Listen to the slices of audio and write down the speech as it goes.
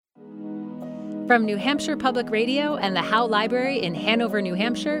From New Hampshire Public Radio and the Howe Library in Hanover, New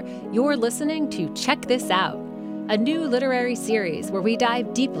Hampshire, you're listening to Check This Out, a new literary series where we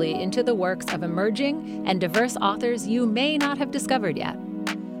dive deeply into the works of emerging and diverse authors you may not have discovered yet.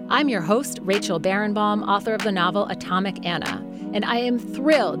 I'm your host, Rachel Barenbaum, author of the novel Atomic Anna, and I am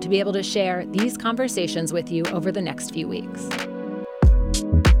thrilled to be able to share these conversations with you over the next few weeks.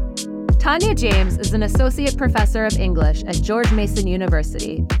 Tania James is an associate professor of English at George Mason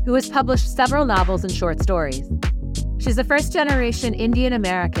University who has published several novels and short stories. She's a first-generation Indian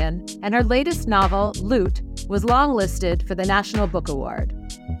American, and her latest novel, Loot, was longlisted for the National Book Award.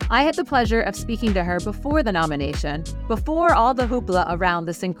 I had the pleasure of speaking to her before the nomination, before all the hoopla around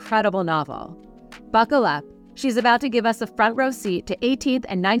this incredible novel. Buckle up. She's about to give us a front-row seat to 18th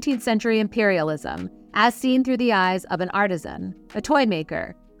and 19th century imperialism, as seen through the eyes of an artisan, a toy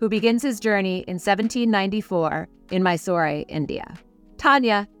maker, who begins his journey in 1794 in Mysore, India.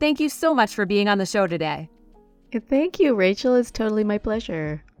 Tania, thank you so much for being on the show today. Thank you, Rachel. It's totally my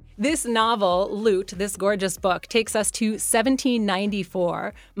pleasure. This novel, Loot, this gorgeous book, takes us to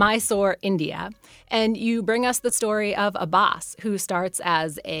 1794, Mysore, India, and you bring us the story of Abbas, who starts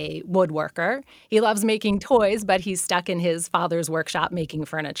as a woodworker. He loves making toys, but he's stuck in his father's workshop making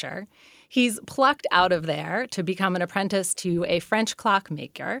furniture. He's plucked out of there to become an apprentice to a French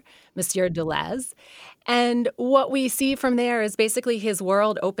clockmaker, Monsieur Deleuze. And what we see from there is basically his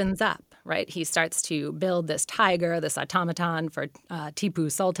world opens up, right? He starts to build this tiger, this automaton for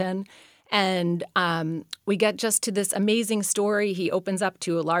Tipu Sultan. And we get just to this amazing story. He opens up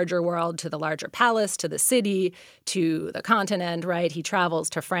to a larger world, to the larger palace, to the city, to the continent, right? He travels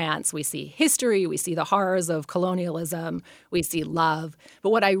to France. We see history. We see the horrors of colonialism. We see love. But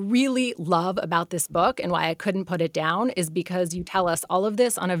what I really love about this book and why I couldn't put it down is because you tell us all of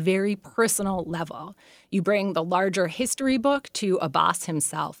this on a very personal level. You bring the larger history book to Abbas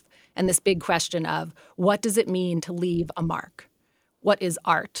himself and this big question of what does it mean to leave a mark? What is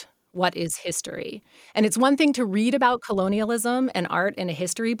art? What is history? And it's one thing to read about colonialism and art in a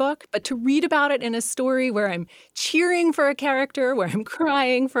history book, but to read about it in a story where I'm cheering for a character, where I'm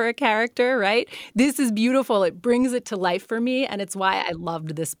crying for a character, right? This is beautiful. It brings it to life for me, and it's why I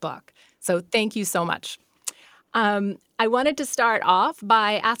loved this book. So thank you so much. I wanted to start off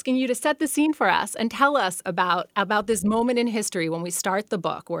by asking you to set the scene for us and tell us about this moment in history when we start the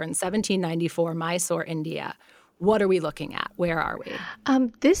book. We're in 1794, Mysore, India. What are we looking at? Where are we?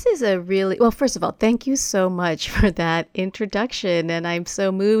 This is a really, well, first of all, thank you so much for that introduction. And I'm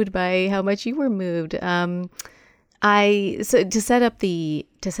so moved by how much you were moved. So to set up the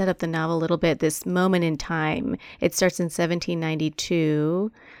novel a little bit, this moment in time, it starts in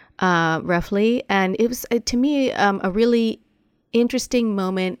 1792, roughly. And it was, to me, a really interesting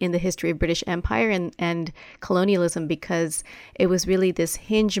moment in the history of British Empire and colonialism, because it was really this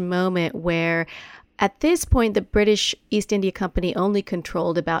hinge moment where at this point, the British East India Company only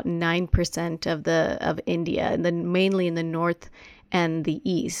controlled about 9% of India, and then mainly in the north and the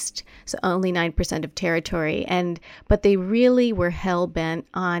east, so only 9% of territory. But they really were hell-bent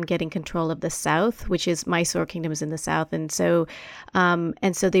on getting control of the south, which is Mysore Kingdom is in the south. And so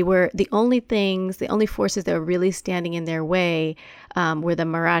they were the only forces that were really standing in their way were the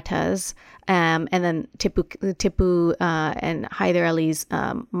Marathas, and then Tipu and Hyder Ali's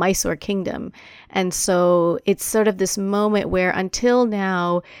Mysore Kingdom. And so it's sort of this moment where until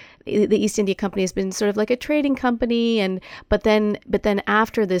now, the East India Company has been sort of like a trading company, but then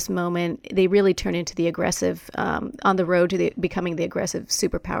after this moment, they really turn into the aggressive, on the road to becoming the aggressive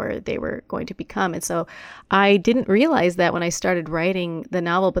superpower they were going to become. And so I didn't realize that when I started writing the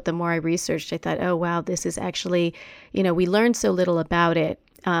novel, but the more I researched, I thought, oh, wow, this is actually, we learned so little about it.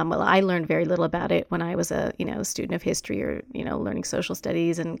 Well, I learned very little about it when I was a student of history or learning social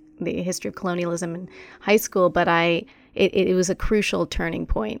studies and the history of colonialism in high school. But it was a crucial turning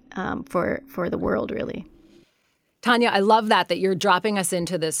point for the world, really. Tania, I love that you're dropping us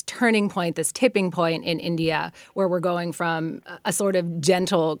into this turning point, this tipping point in India, where we're going from a sort of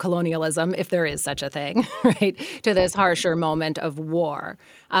gentle colonialism, if there is such a thing, right, to this harsher moment of war.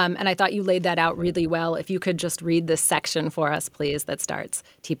 And I thought you laid that out really well. If you could just read this section for us, please, that starts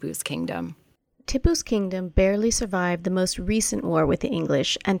Tipu's kingdom. Tipu's kingdom barely survived the most recent war with the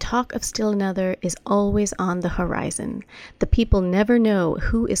English, and talk of still another is always on the horizon. The people never know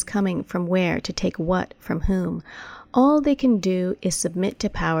who is coming from where to take what from whom. All they can do is submit to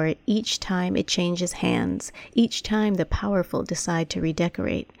power each time it changes hands, each time the powerful decide to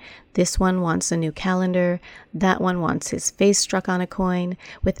redecorate. This one wants a new calendar, that one wants his face struck on a coin.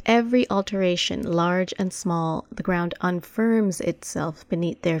 With every alteration, large and small, the ground unfirms itself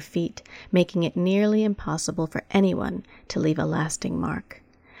beneath their feet, making it nearly impossible for anyone to leave a lasting mark.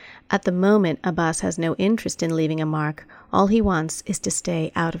 At the moment, Abbas has no interest in leaving a mark. All he wants is to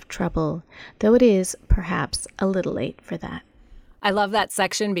stay out of trouble, though it is, perhaps, a little late for that. I love that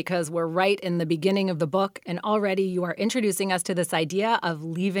section because we're right in the beginning of the book, and already you are introducing us to this idea of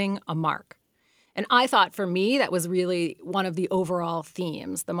leaving a mark. And I thought for me, that was really one of the overall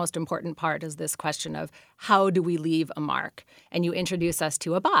themes. The most important part is this question of how do we leave a mark? And you introduce us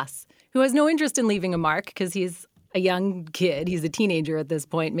to Abbas, who has no interest in leaving a mark because he's a young kid. He's a teenager at this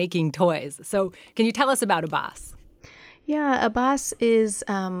point making toys. So can you tell us about Abbas? Yeah, Abbas is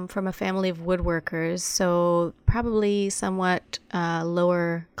from a family of woodworkers, so probably somewhat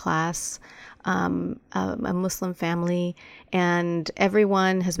lower class, a Muslim family, and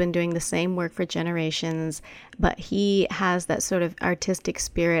everyone has been doing the same work for generations, but he has that sort of artistic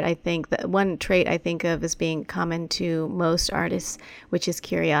spirit, I think, that one trait I think of as being common to most artists, which is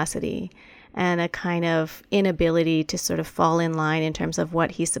curiosity and a kind of inability to sort of fall in line in terms of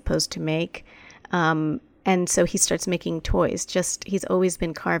what he's supposed to make. And so he starts making toys. He's always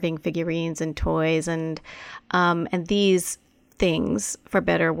been carving figurines and toys, and these things, for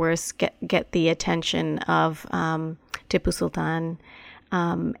better or worse, get the attention of Tipu Sultan.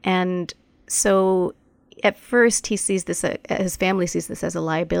 And so at first he sees this, his family sees this as a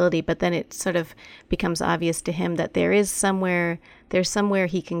liability, but then it sort of becomes obvious to him that there's somewhere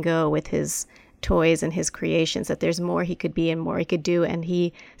he can go with his toys and his creations, that there's more he could be and more he could do. And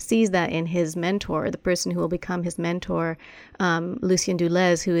he sees that in his mentor, the person who will become his mentor, Lucien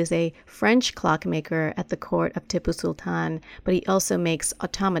Dulez, who is a French clockmaker at the court of Tipu Sultan. But he also makes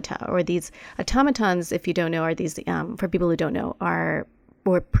automata, or these automatons, if you don't know, are these, for people who don't know,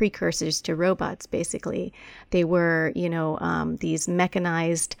 were precursors to robots, basically. They were, these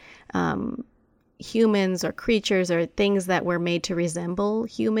mechanized humans or creatures or things that were made to resemble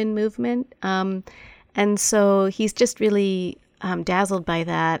human movement. And so he's just really dazzled by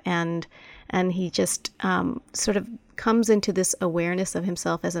that. And he just sort of comes into this awareness of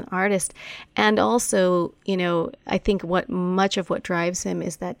himself as an artist. And also, I think much of what drives him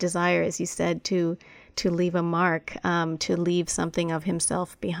is that desire, as you said, to leave a mark, to leave something of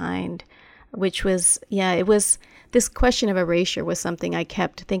himself behind, which was, it was, this question of erasure was something I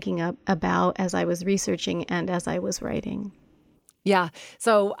kept thinking about as I was researching and as I was writing. Yeah.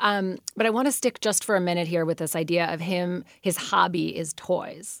 So, but I want to stick just for a minute here with this idea of him, his hobby is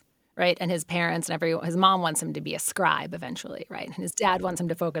toys, right? And his parents and his mom wants him to be a scribe eventually, right? And his dad wants him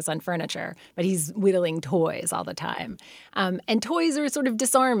to focus on furniture, but he's whittling toys all the time. And toys are sort of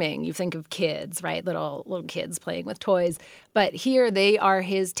disarming. You think of kids, right? Little kids playing with toys. But here they are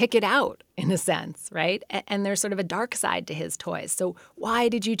his ticket out, in a sense, right? And there's sort of a dark side to his toys. So why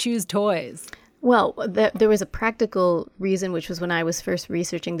did you choose toys? Well, there was a practical reason, which was when I was first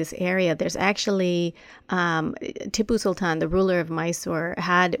researching this area. There's actually Tipu Sultan, the ruler of Mysore,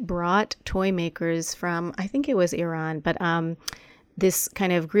 had brought toy makers from, I think it was Iran, but this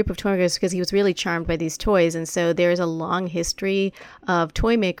kind of group of toy makers, because he was really charmed by these toys. And so there's a long history of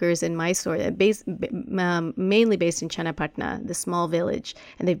toy makers in Mysore, mainly based in Channapatna, the small village.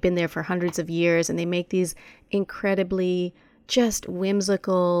 And they've been there for hundreds of years, and they make these incredibly just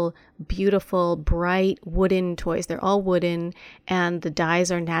whimsical, beautiful, bright wooden toys. They're all wooden, and the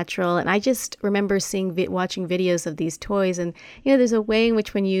dyes are natural. And I just remember watching videos of these toys. And, there's a way in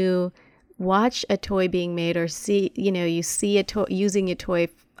which when you watch a toy being made or you see a toy using a toy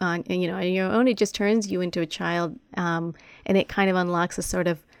on your own, it just turns you into a child. And it kind of unlocks a sort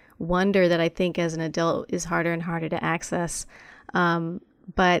of wonder that I think as an adult is harder and harder to access.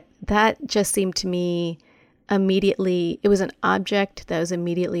 But that just seemed to me immediately, it was an object that was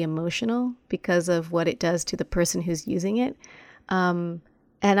immediately emotional because of what it does to the person who's using it. And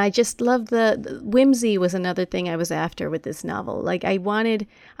I just loved the whimsy was another thing I was after with this novel. Like I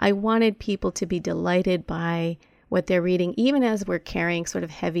wanted people to be delighted by what they're reading, even as we're carrying sort of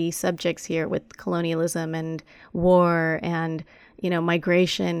heavy subjects here with colonialism and war and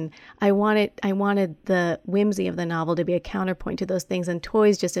migration. I wanted the whimsy of the novel to be a counterpoint to those things, and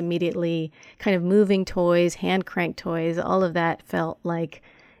toys just immediately kind of moving toys, hand crank toys, all of that felt like,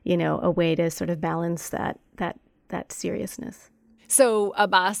 a way to sort of balance that seriousness. So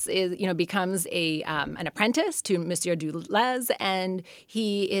Abbas becomes an apprentice to Monsieur Dulez, and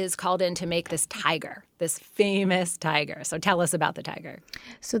he is called in to make this tiger, this famous tiger. So tell us about the tiger.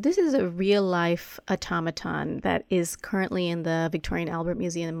 So this is a real-life automaton that is currently in the Victoria and Albert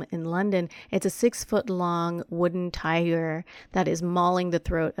Museum in London. It's a 6-foot-long wooden tiger that is mauling the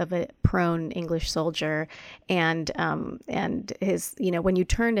throat of a prone English soldier, and his when you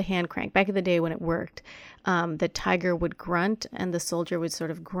turned a hand crank back in the day when it worked. The tiger would grunt and the soldier would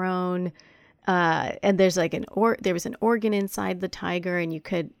sort of groan. and there's like there was an organ inside the tiger, and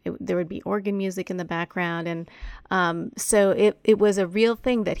there would be organ music in the background, and so it was a real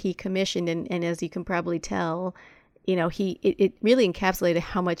thing that he commissioned, and as you can probably tell, it really encapsulated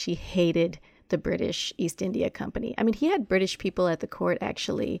how much he hated the British East India Company. I mean, he had British people at the court,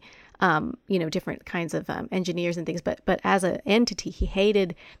 actually, different kinds of engineers and things, but as an entity, he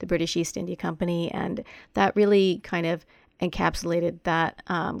hated the British East India Company, and that really kind of encapsulated that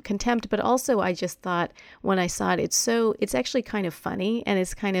contempt. But also, I just thought when I saw it, it's actually kind of funny, and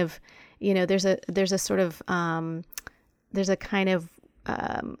it's kind of, there's a sort of there's a kind of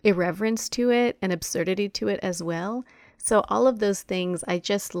irreverence to it and absurdity to it as well. So all of those things, I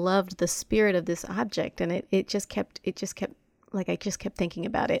just loved the spirit of this object, and it just kept like, I just kept thinking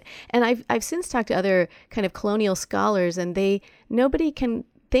about it. And I've since talked to other kind of colonial scholars, and nobody can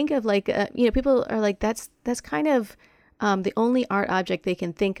think of like people are like, that's kind of the only art object they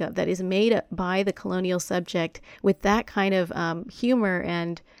can think of that is made by the colonial subject with that kind of humor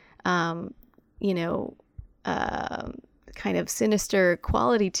and kind of sinister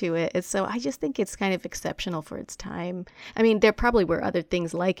quality to it. And so I just think it's kind of exceptional for its time. I mean, there probably were other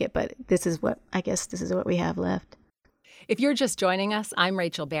things like it, but this is what we have left. If you're just joining us, I'm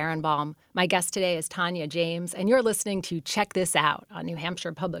Rachel Barenbaum. My guest today is Tania James, and you're listening to Check This Out on New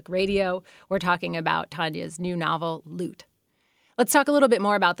Hampshire Public Radio. We're talking about Tania's new novel, Loot. Let's talk a little bit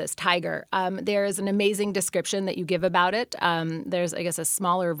more about this tiger. There's an amazing description that you give about it. There's, I guess, a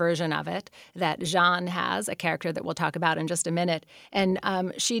smaller version of it that Jeanne has, a character that we'll talk about in just a minute. And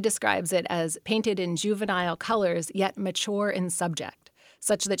she describes it as painted in juvenile colors, yet mature in subject,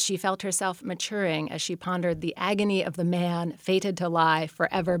 such that she felt herself maturing as she pondered the agony of the man fated to lie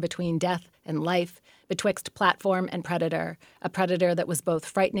forever between death and life, betwixt platform and predator, a predator that was both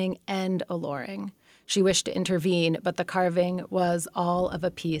frightening and alluring. She wished to intervene, but the carving was all of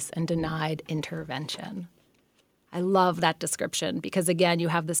a piece and denied intervention. I love that description because, again, you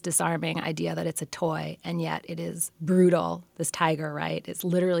have this disarming idea that it's a toy, and yet it is brutal. This tiger, right? It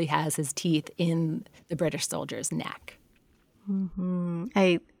literally has his teeth in the British soldier's neck. Mm-hmm.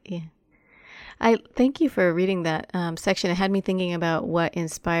 I thank you for reading that section. It had me thinking about what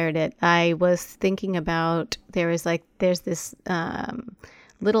inspired it. I was thinking about there's this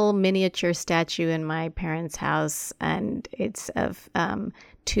little miniature statue in my parents' house, and it's of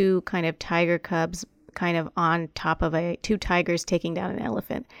two kind of tiger cubs kind of on top of two tigers taking down an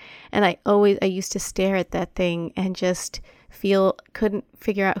elephant. And I used to stare at that thing and just couldn't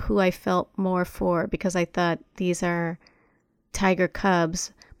figure out who I felt more for, because I thought these are tiger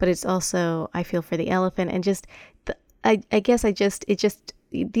cubs, but it's also, I feel for the elephant, and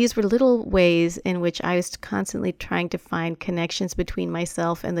these were little ways in which I was constantly trying to find connections between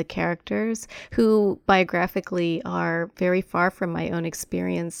myself and the characters, who biographically are very far from my own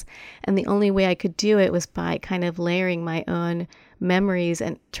experience. And the only way I could do it was by kind of layering my own memories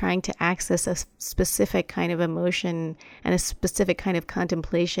and trying to access a specific kind of emotion and a specific kind of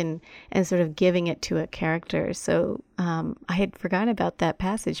contemplation and sort of giving it to a character. So I had forgotten about that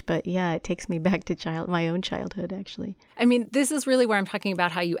passage, but yeah, it takes me back to my own childhood, actually. I mean, this is really where I'm talking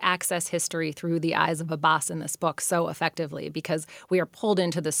about how you access history through the eyes of a boss in this book so effectively, because we are pulled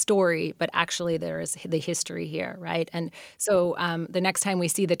into the story, but actually there is the history here, right? And so the next time we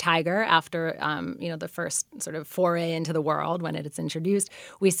see the tiger after, the first sort of foray into the world when it's introduced,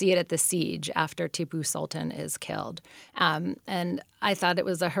 we see it at the siege after Tipu Sultan is killed. And I thought it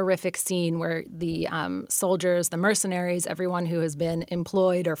was a horrific scene where the soldiers, the mercenaries, everyone who has been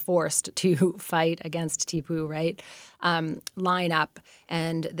employed or forced to fight against Tipu, right, line up,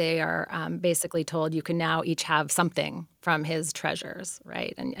 and they are basically told you can now each have something from his treasures,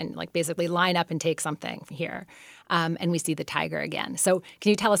 right, and like basically line up and take something here. And we see the tiger again. So can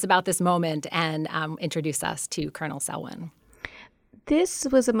you tell us about this moment and introduce us to Colonel Selwyn? This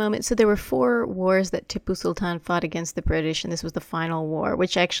was a moment, so there were 4 wars that Tipu Sultan fought against the British, and this was the final war,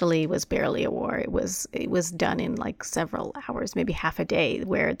 which actually was barely a war. It was done in like several hours, maybe half a day,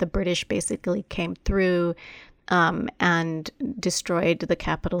 where the British basically came through and destroyed the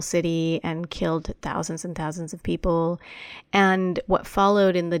capital city and killed thousands and thousands of people. And what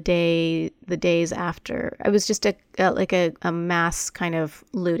followed in the days after, it was just a mass kind of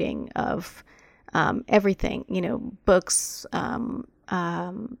looting of everything, books,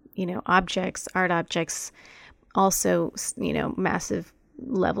 objects, art objects, also, massive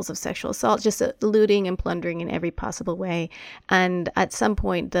levels of sexual assault, just looting and plundering in every possible way. And at some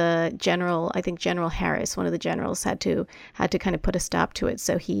point, the general, I think General Harris, one of the generals, had to kind of put a stop to it.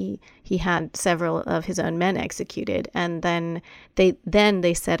 So he had several of his own men executed, and then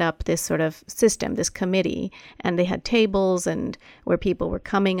they set up this sort of system, this committee, and they had tables and where people were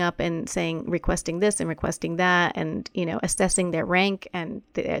coming up and saying, requesting this and requesting that, and assessing their rank, and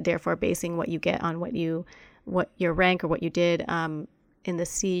therefore basing what you get on what your rank or what you did in the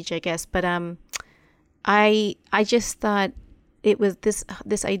siege, I guess. But I just thought it was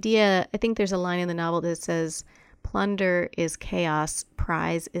this idea. I think there's a line in the novel that says, "Plunder is chaos,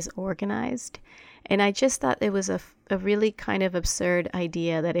 prize is organized." And I just thought it was a really kind of absurd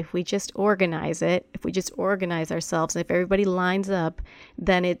idea that if we just organize it, if we just organize ourselves, and if everybody lines up,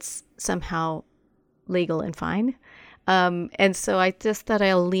 then it's somehow legal and fine. And so I just thought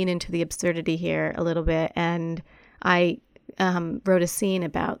I'll lean into the absurdity here a little bit. And I wrote a scene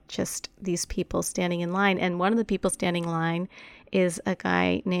about just these people standing in line. And one of the people standing in line is a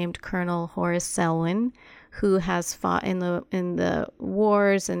guy named Colonel Horace Selwyn, who has fought in the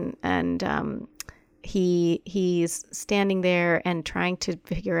wars, and he's standing there and trying to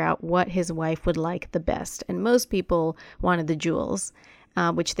figure out what his wife would like the best. And most people wanted the jewels,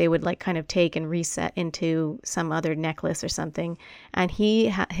 which they would kind of take and reset into some other necklace or something. And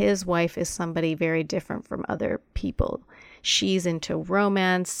his wife is somebody very different from other people. She's into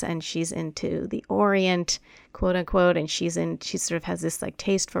romance, and she's into the Orient, quote unquote, and she sort of has this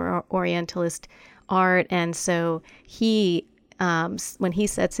taste for Orientalist art. And so when he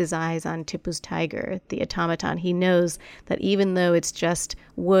sets his eyes on Tipu's tiger, the automaton, he knows that even though it's just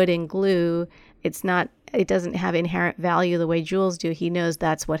wood and glue, it doesn't have inherent value the way jewels do. He knows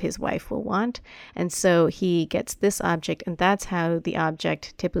that's what his wife will want. And so he gets this object, and that's how the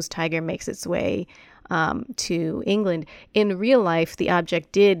object, Tipu's tiger, makes its way to England. In real life, the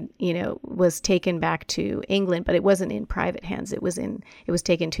object was taken back to England, but it wasn't in private hands. It was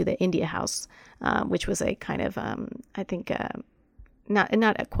taken to the India House, which was a kind of, I think,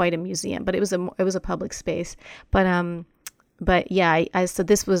 not quite a museum, but it was a public space. But yeah, so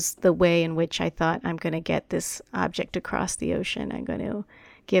this was the way in which I thought, I'm going to get this object across the ocean. I'm going to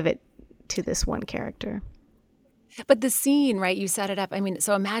give it to this one character. But the scene, right, you set it up. I mean,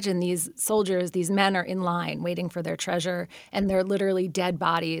 so imagine these soldiers, these men are in line waiting for their treasure, and they're literally dead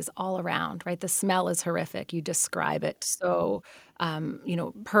bodies all around, right? The smell is horrific. You describe it so,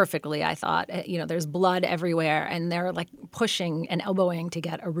 perfectly, I thought. There's blood everywhere, and they're pushing and elbowing to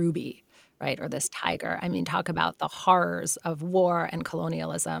get a ruby, right, or this tiger. I mean, talk about the horrors of war and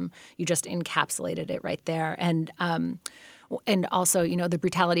colonialism. You just encapsulated it right there. And also, the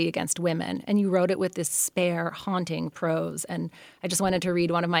brutality against women. And you wrote it with this spare, haunting prose. And I just wanted to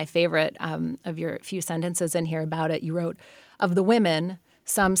read one of my favorite of your few sentences in here about it. You wrote, "Of the women,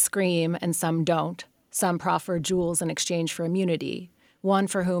 some scream and some don't. Some proffer jewels in exchange for immunity. One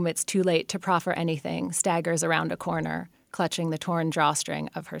for whom it's too late to proffer anything staggers around a corner, clutching the torn drawstring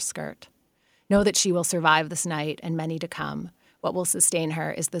of her skirt. Know that she will survive this night and many to come. What will sustain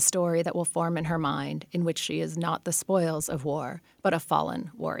her is the story that will form in her mind, in which she is not the spoils of war, but a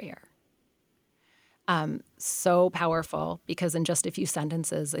fallen warrior." So powerful, because in just a few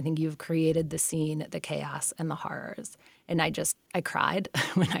sentences, I think you've created the scene, the chaos, and the horrors. And I cried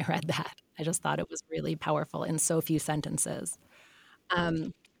when I read that. I just thought it was really powerful in so few sentences.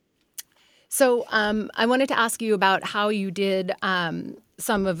 So I wanted to ask you about how you did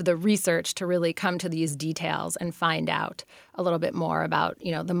some of the research to really come to these details and find out a little bit more about,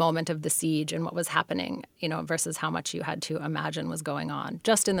 the moment of the siege and what was happening, versus how much you had to imagine was going on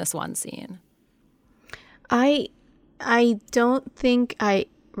just in this one scene. I don't think I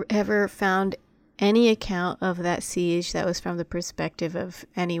ever found any account of that siege that was from the perspective of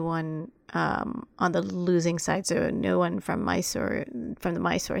anyone on the losing side, so no one from the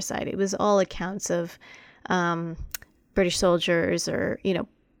Mysore side. It was all accounts of British soldiers or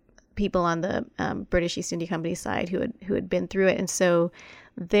people on the British East India Company side who had been through it, and so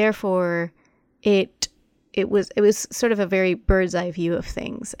therefore it was sort of a very bird's eye view of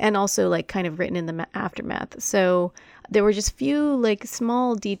things, and also kind of written in the aftermath. So there were just few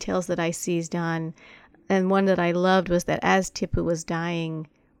small details that I seized on, and one that I loved was that as Tipu was dying,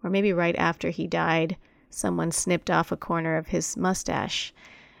 or maybe right after he died, someone snipped off a corner of his mustache,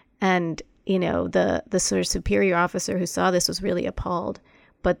 and the sort of superior officer who saw this was really appalled,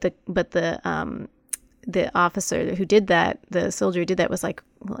 but the officer who did that, the soldier who did that, was like,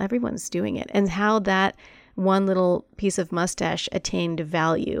 well, everyone's doing it. And how that one little piece of mustache attained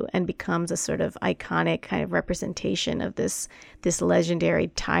value and becomes a sort of iconic kind of representation of this legendary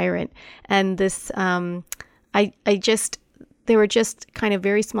tyrant. And this, I just there were just kind of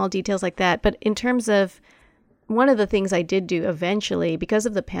very small details like that. But in terms of one of the things I did do eventually, because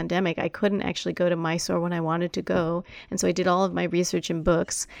of the pandemic, I couldn't actually go to Mysore when I wanted to go. And so I did all of my research in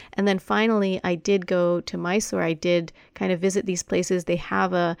books. And then finally, I did go to Mysore. I did kind of visit these places. They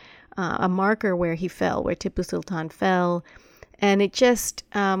have a marker where he fell, where Tipu Sultan fell. And it just,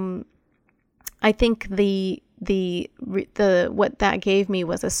 I think the what that gave me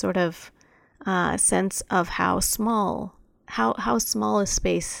was a sort of sense of how small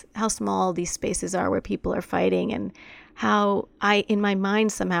these spaces are where people are fighting, and how in my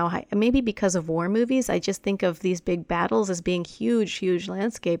mind somehow, maybe because of war movies, I just think of these big battles as being huge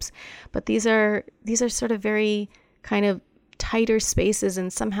landscapes, but these are sort of very kind of tighter spaces,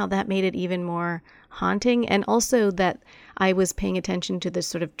 and somehow that made it even more haunting. And also that I was paying attention to the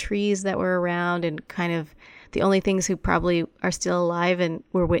sort of trees that were around, and kind of the only things who probably are still alive and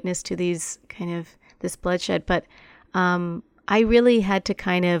were witness to this bloodshed. But I really had to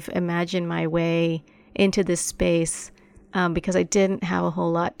kind of imagine my way into this space because I didn't have a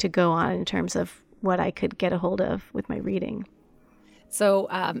whole lot to go on in terms of what I could get a hold of with my reading. So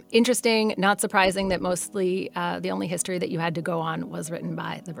interesting, not surprising that mostly the only history that you had to go on was written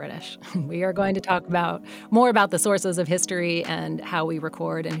by the British. We are going to talk more about the sources of history and how we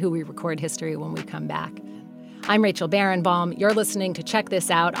record and who we record history when we come back. I'm Rachel Barenbaum. You're listening to Check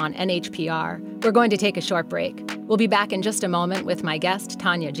This Out on NHPR. We're going to take a short break. We'll be back in just a moment with my guest,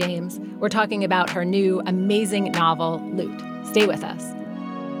 Tania James. We're talking about her new amazing novel, Loot. Stay with us.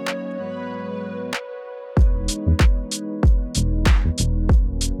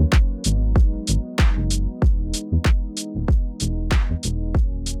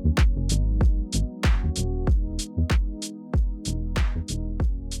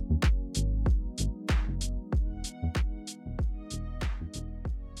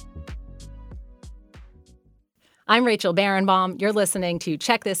 I'm Rachel Barenbaum. You're listening to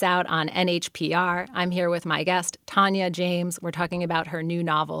Check This Out on NHPR. I'm here with my guest, Tania James. We're talking about her new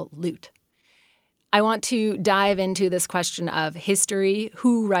novel, Loot. I want to dive into this question of history,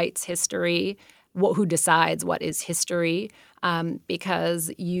 who writes history, who decides what is history, because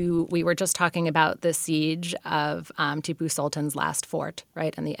we were just talking about the siege of Tipu Sultan's last fort,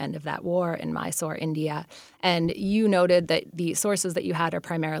 right, and the end of that war in Mysore, India. And you noted that the sources that you had are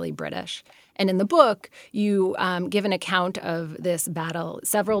primarily British. And in the book, you give an account of this battle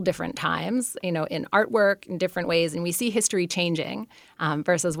several different times, in artwork in different ways. And we see history changing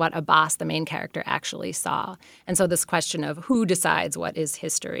versus what Abbas, the main character, actually saw. And so this question of who decides what is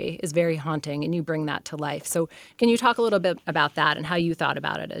history is very haunting, and you bring that to life. So can you talk a little bit about that and how you thought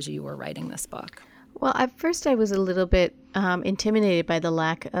about it as you were writing this book? Well, at first I was a little bit intimidated by the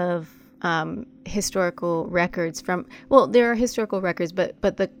lack of historical records there are historical records, but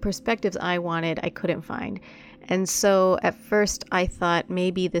the perspectives I wanted, I couldn't find. And so at first I thought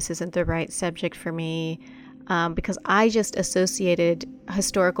maybe this isn't the right subject for me because I just associated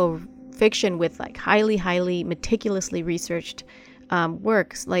historical fiction with like highly meticulously researched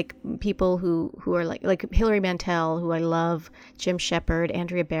works, like people who are like Hilary Mantel, who I love, Jim Shepard,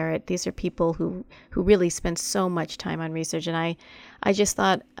 Andrea Barrett. These are people who really spend so much time on research. And I just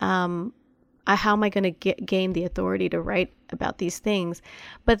thought, how am I going to gain the authority to write about these things?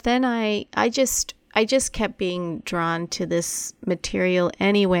 But then I just kept being drawn to this material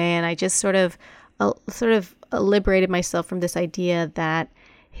anyway, and I just sort of liberated myself from this idea that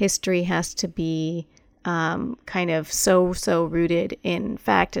history has to be kind of so rooted in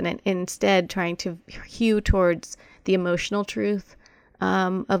fact, and instead trying to hew towards the emotional truth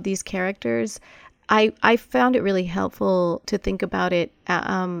of these characters. I found it really helpful to think about it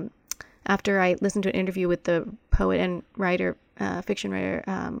after I listened to an interview with the poet and writer, fiction writer,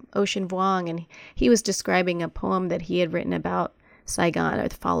 Ocean Vuong, and he was describing a poem that he had written about Saigon, or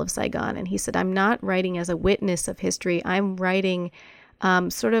the fall of Saigon, and he said, I'm not writing as a witness of history. I'm writing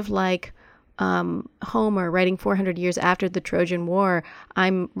sort of like Homer writing 400 years after the Trojan War.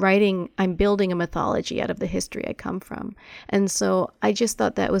 I'm building a mythology out of the history I come from. And so I just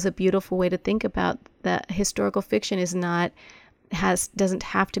thought that was a beautiful way to think about that. Historical fiction doesn't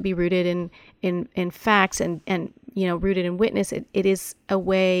have to be rooted in facts and rooted in witness. It is a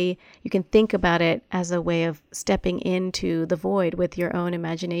way you can think about it as a way of stepping into the void with your own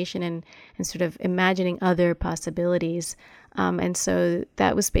imagination and sort of imagining other possibilities. And so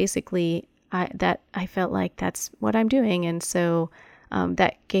that was basically I felt like that's what I'm doing. And so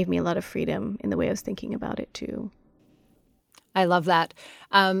that gave me a lot of freedom in the way I was thinking about it too. I love that.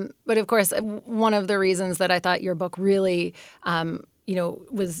 But of course, one of the reasons that I thought your book really,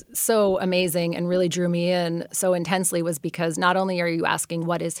 was so amazing and really drew me in so intensely was because not only are you asking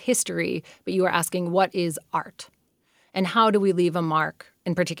what is history, but you are asking what is art. And how do we leave a mark,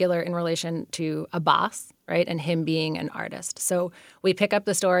 in particular in relation to Abbas, right, and him being an artist? So we pick up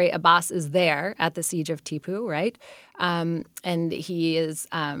the story. Abbas is there at the siege of Tipu, right? And he is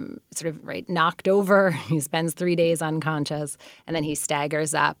knocked over. He spends 3 days unconscious, and then he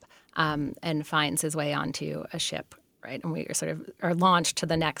staggers up and finds his way onto a ship, right? And we are launched to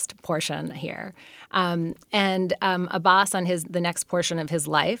the next portion here. Abbas, on the next portion of his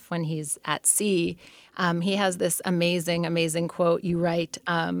life, when he's at sea, he has this amazing, amazing quote. You write,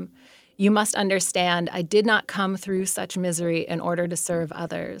 "You must understand, I did not come through such misery in order to serve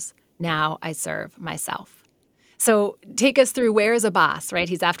others. Now I serve myself." So take us through, where is Abbas, right?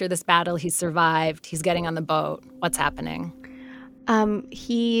 He's after this battle. He's survived. He's getting on the boat. What's happening?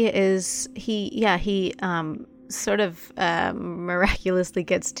 He miraculously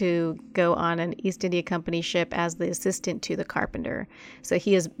gets to go on an East India Company ship as the assistant to the carpenter. So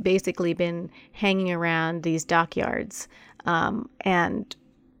he has basically been hanging around these dockyards and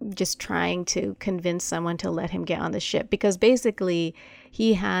just trying to convince someone to let him get on the ship, because basically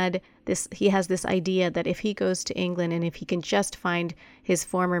he has this idea that if he goes to England and if he can just find his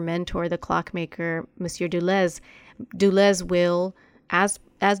former mentor, the clockmaker, Monsieur Dulez will, as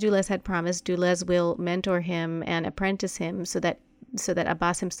Dulez had promised, Dulez will mentor him and apprentice him so that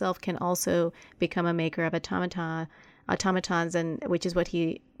Abbas himself can also become a maker of automatons, and which is what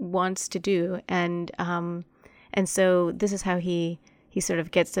he wants to do. And so this is how he sort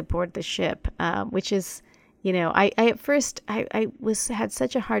of gets aboard the ship, which is, I at first had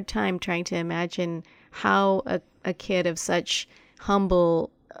such a hard time trying to imagine how a kid of such humble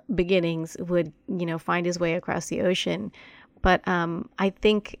beginnings would, find his way across the ocean. But I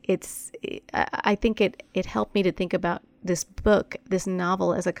think it helped me to think about this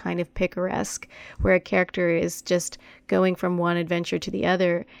novel, as a kind of picaresque, where a character is just going from one adventure to the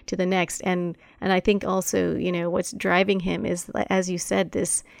other, to the next. And I think also, what's driving him is, as you said,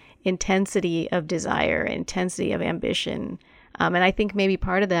 this intensity of desire, intensity of ambition. And I think maybe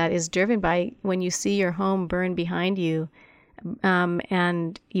part of that is driven by when you see your home burn behind you,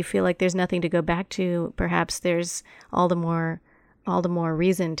 and you feel like there's nothing to go back to. Perhaps there's all the more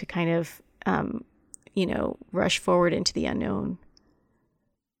reason to kind of, rush forward into the unknown.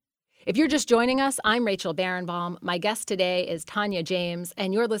 If you're just joining us, I'm Rachel Barenbaum. My guest today is Tania James,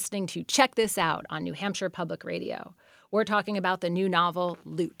 and you're listening to Check This Out on New Hampshire Public Radio. We're talking about the new novel,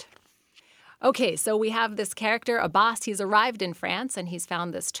 Loot. Okay, so we have this character, Abbas. He's arrived in France, and he's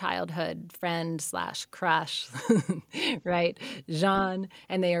found this childhood friend / crush, right, Jean,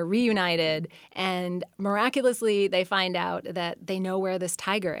 and they are reunited. And miraculously, they find out that they know where this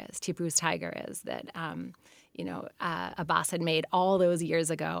tiger is, Tipu's tiger is, that Abbas had made all those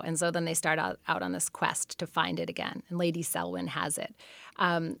years ago. And so then they start out on this quest to find it again, and Lady Selwyn has it.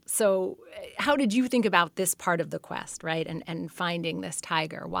 So how did you think about this part of the quest, right, and finding this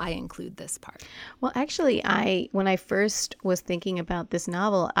tiger? Why include this part? Well, actually, when I first was thinking about this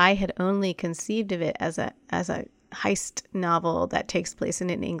novel, I had only conceived of it as a heist novel that takes place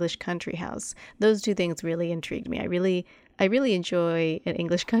in an English country house. Those two things really intrigued me. I really enjoy an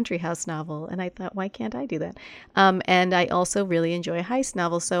English country house novel, and I thought, why can't I do that? And I also really enjoy a heist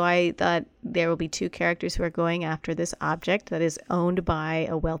novel, so I thought there will be two characters who are going after this object that is owned by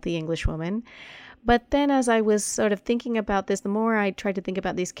a wealthy English woman. But then as I was sort of thinking about this, the more I tried to think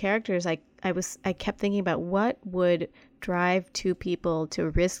about these characters, I kept thinking about what would drive two people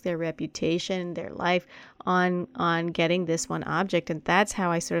to risk their reputation, their life on getting this one object. And that's how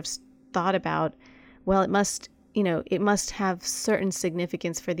I sort of thought about, well, it must have certain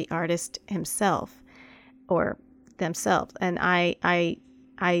significance for the artist himself or themselves. And I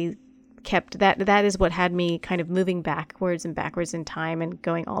kept that is what had me kind of moving backwards in time and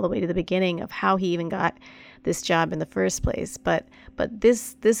going all the way to the beginning of how he even got this job in the first place. But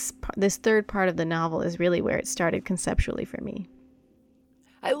this third part of the novel is really where it started conceptually for me.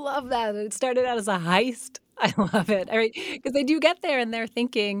 I love that. It started out as a heist. I love it. All right, because they do get there and they're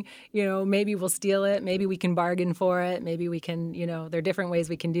thinking, maybe we'll steal it. Maybe we can bargain for it. Maybe we can, there are different ways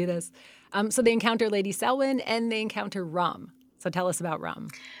we can do this. So they encounter Lady Selwyn and they encounter Rum. So tell us about Rum.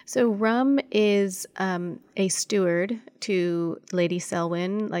 So Rum is a steward to Lady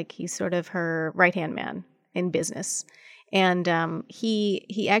Selwyn, like he's sort of her right-hand man in business. And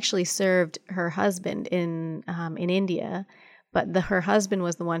he actually served her husband in India. But her husband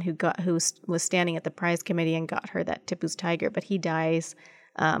was the one who was standing at the prize committee and got her that Tipu's tiger. But he dies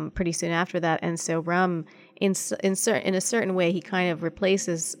pretty soon after that, and so Rum, in a certain way, he kind of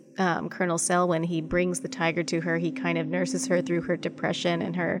replaces Colonel Selwyn. He brings the tiger to her. He kind of nurses her through her depression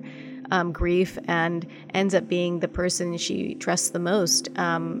and her grief, and ends up being the person she trusts the most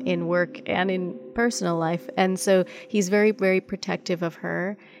in work and in personal life. And so he's very, very protective of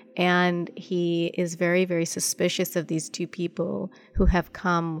her. And he is very, very suspicious of these two people who have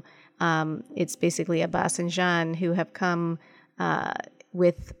come. It's basically Abbas and Jean, who have come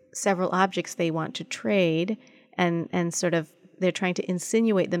with several objects they want to trade, and sort of they're trying to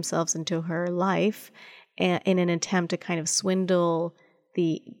insinuate themselves into her life in an attempt to kind of swindle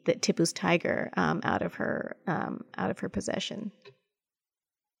the Tipu's tiger out of her possession.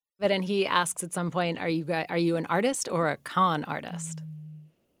 But and he asks at some point, "Are you an artist or a con artist?"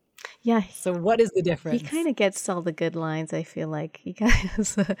 Yeah. So what is the difference? He kind of gets all the good lines, I feel like. He kind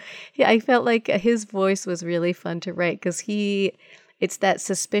of, yeah, I felt like his voice was really fun to write because it's that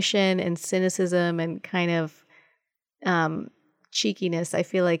suspicion and cynicism and kind of cheekiness. I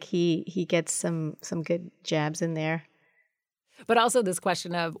feel like he gets some good jabs in there. But also this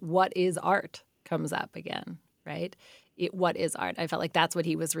question of what is art comes up again, right? What is art? I felt like that's what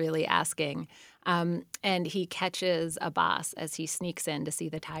he was really asking. And he catches Abbas as he sneaks in to see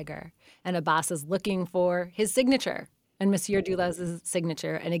the tiger. And Abbas is looking for his signature and Monsieur Deleuze's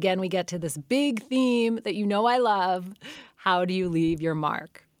signature. And again, we get to this big theme that you know I love. How do you leave your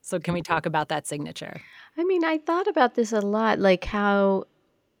mark? So can we talk about that signature? I mean, I thought about this a lot, like how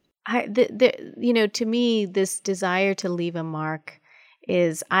to me, this desire to leave a mark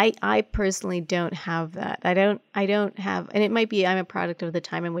is I personally don't have that. I don't have, and it might be I'm a product of the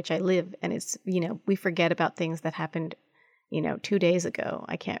time in which I live, and it's, we forget about things that happened, 2 days ago.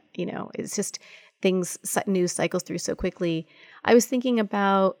 I can't, it's just news cycles through so quickly. I was thinking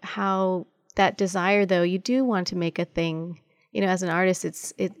about how that desire, though, you do want to make a thing. As an artist,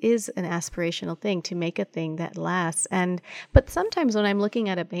 it is an aspirational thing to make a thing that lasts. But sometimes when I'm looking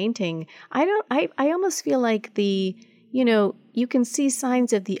at a painting, I almost feel like you can see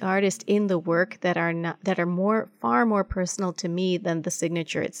signs of the artist in the work that are far more personal to me than the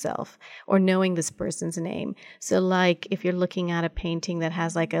signature itself or knowing this person's name. So like if you're looking at a painting that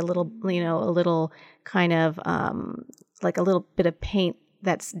has like a little kind of like a little bit of paint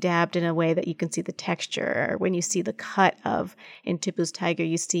that's dabbed in a way that you can see the texture. Or when you see the cut in Tipu's Tiger,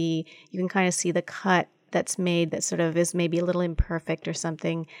 you can kind of see the cut that's made that sort of is maybe a little imperfect or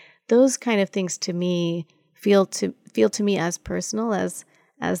something. Those kind of things to me feel to me as personal as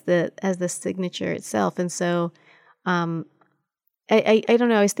the signature itself. And so I don't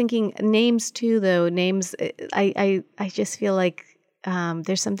know. I was thinking names too, though. Names, I just feel like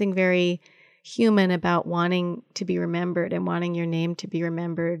there's something very human about wanting to be remembered and wanting your name to be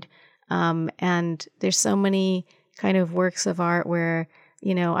remembered. And there's so many kind of works of art where,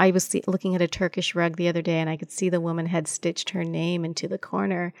 I was looking at a Turkish rug the other day and I could see the woman had stitched her name into the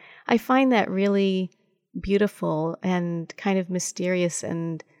corner. I find that really beautiful and kind of mysterious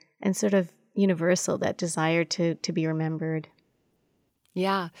and sort of universal, that desire to be remembered.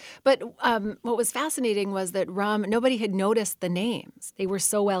 Yeah. But what was fascinating was that nobody had noticed the names. They were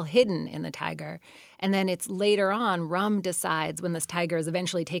so well hidden in the tiger. And then it's later on, Rum decides when this tiger is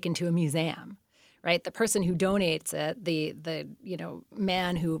eventually taken to a museum, right? The person who donates it, the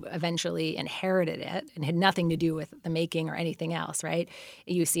man who eventually inherited it and had nothing to do with the making or anything else, right?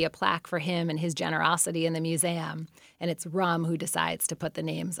 You see a plaque for him and his generosity in the museum. And it's Rum who decides to put the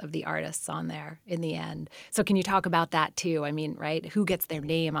names of the artists on there in the end. So can you talk about that too? I mean, right? Who gets their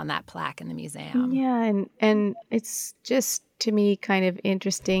name on that plaque in the museum? Yeah, and it's just, to me, kind of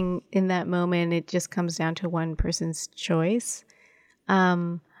interesting in that moment. It just comes down to one person's choice.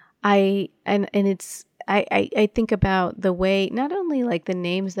 I think about the way, not only like the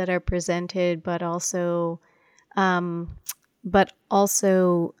names that are presented, but also the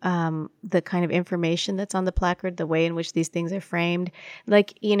kind of information that's on the placard, the way in which these things are framed.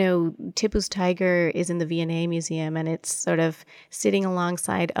 Like, Tipu's Tiger is in the V&A Museum, and it's sort of sitting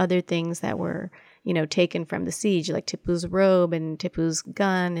alongside other things that were, taken from the siege, like Tipu's robe and Tipu's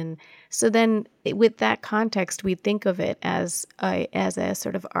gun. And so then with that context, we think of it as a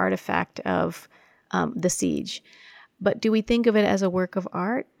sort of artifact of the siege. But do we think of it as a work of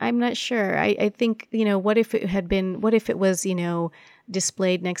art? I'm not sure. I think, what if it was,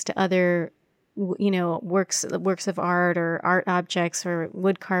 displayed next to other, works of art or art objects or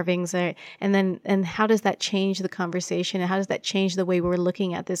wood carvings, and how does that change the conversation? And how does that change the way we're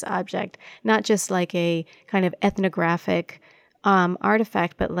looking at this object? Not just like a kind of ethnographic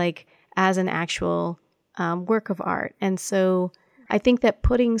artifact, but like as an actual work of art. And so I think that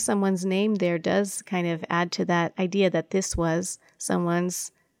putting someone's name there does kind of add to that idea that this was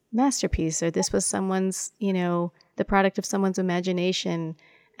someone's masterpiece, or this was someone's, the product of someone's imagination.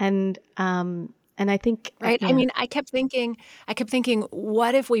 And And I think, Right. I yeah, mean, I kept thinking,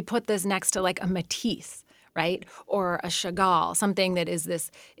 what if we put this next to like a Matisse, right? Or a Chagall, something that is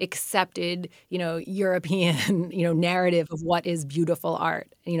this accepted, European, narrative of what is beautiful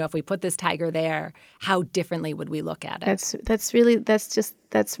art. If we put this tiger there, how differently would we look at it? that's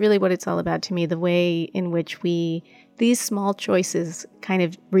really what it's all about to me. The way in which these small choices kind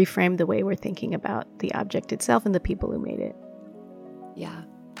of reframe the way we're thinking about the object itself and the people who made it. Yeah.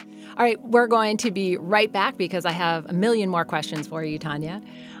 All right, we're going to be right back because I have a million more questions for you, Tania.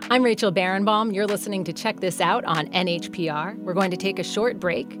 I'm Rachel Barenbaum. You're listening to Check This Out on NHPR. We're going to take a short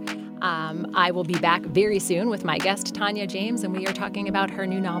break. I will be back very soon with my guest, Tania James, and we are talking about her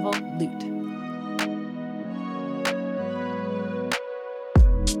new novel, Loot.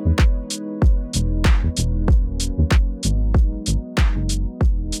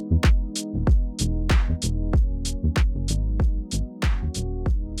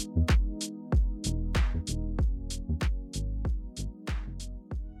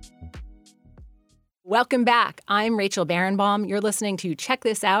 Welcome back. I'm Rachel Barenbaum. You're listening to Check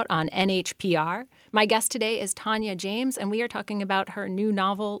This Out on NHPR. My guest today is Tania James, and we are talking about her new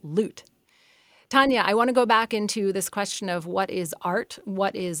novel, Loot. Tania, I want to go back into this question of what is art,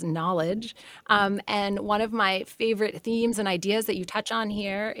 what is knowledge. And one of my favorite themes and ideas that you touch on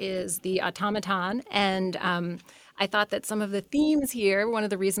here is the automaton. And I thought that some of the themes here, one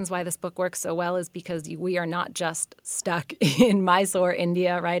of the reasons why this book works so well is because we are not just stuck in Mysore,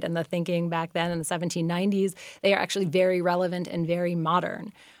 India, right, and the thinking back then in the 1790s. They are actually very relevant and very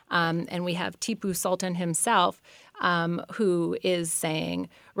modern. And we have Tipu Sultan himself, who is saying,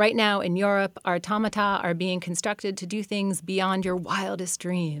 right now in Europe, automata are being constructed to do things beyond your wildest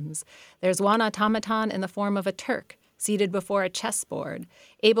dreams. There's one automaton in the form of a Turk, seated before a chessboard,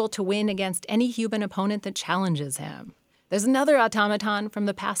 able to win against any human opponent that challenges him. There's another automaton from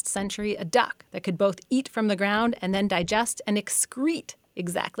the past century, a duck that could both eat from the ground and then digest and excrete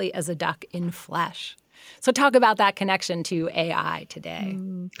exactly as a duck in flesh. So talk about that connection to AI today.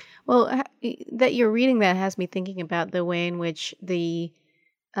 Well, that you're reading that has me thinking about the way in which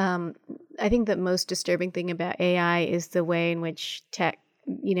I think the most disturbing thing about AI is the way in which tech,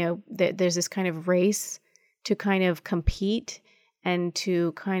 there's this kind of race to kind of compete and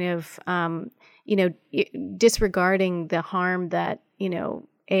to kind of, disregarding the harm that,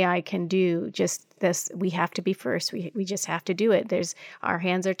 AI can do. Just this, we have to be first. We just have to do it. Our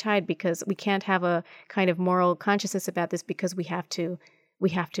hands are tied because we can't have a kind of moral consciousness about this because we have to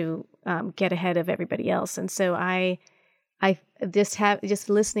get ahead of everybody else. And so I just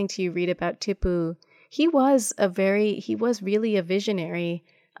listening to you read about Tipu, he was really a visionary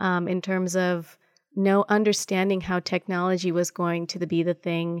in terms of understanding how technology was going to be the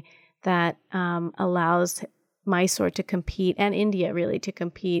thing that allows Mysore to compete, and India really to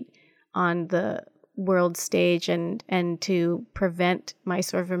compete on the world stage and to prevent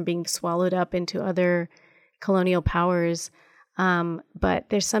Mysore from being swallowed up into other colonial powers. But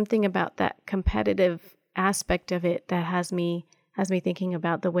there's something about that competitive aspect of it that has me thinking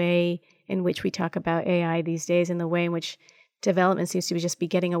about the way in which we talk about AI these days, and the way in which development seems to just be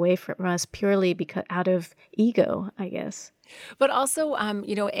getting away from us purely because out of ego, I guess. But also,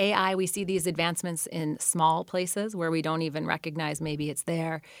 AI, we see these advancements in small places where we don't even recognize maybe it's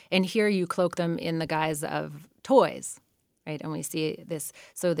there. And here you cloak them in the guise of toys, right? And we see this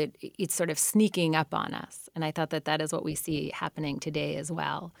so that it's sort of sneaking up on us. And I thought that is what we see happening today as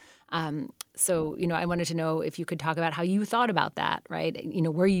well. So, I wanted to know if you could talk about how you thought about that, right?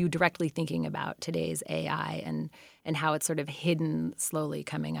 Were you directly thinking about today's AI and how it's sort of hidden, slowly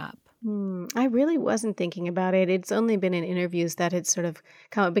coming up? I really wasn't thinking about it. It's only been in interviews that had sort of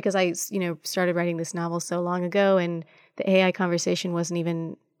come up because I, started writing this novel so long ago, and the AI conversation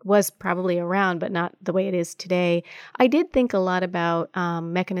was probably around, but not the way it is today. I did think a lot about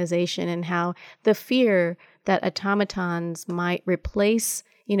mechanization and how the fear that automatons might replace,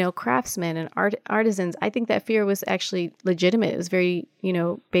 craftsmen and artisans. I think that fear was actually legitimate. It was very,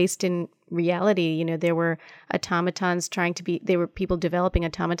 based in reality. There were automatons there were people developing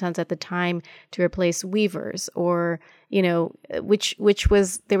automatons at the time to replace weavers, or, which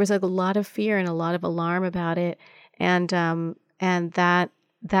was, there was like a lot of fear and a lot of alarm about it. And that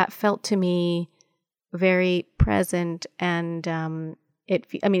felt to me very present. And,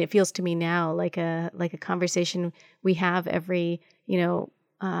 it feels to me now like a conversation we have every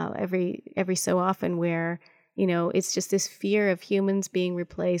so often, where it's just this fear of humans being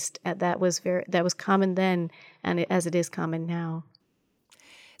replaced. That was common then, and as it is common now.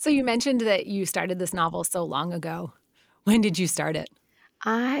 So you mentioned that you started this novel so long ago. When did you start it?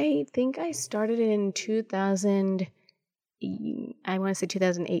 I think I started it in 2008. I want to say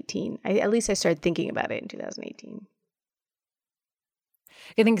 2018. At least I started thinking about it in 2018.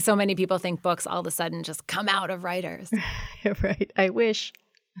 I think so many people think books all of a sudden just come out of writers. Right. I wish.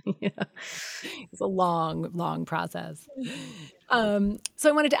 Yeah. It's a long, long process. So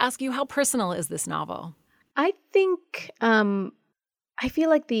I wanted to ask you, how personal is this novel? I think I feel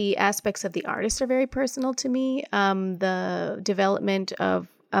like the aspects of the artist are very personal to me. The development of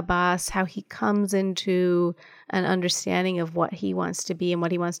Abbas, how he comes into an understanding of what he wants to be and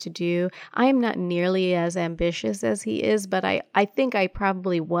what he wants to do. I am not nearly as ambitious as he is, but I think I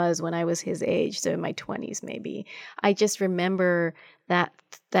probably was when I was his age, so in my 20s maybe. I just remember that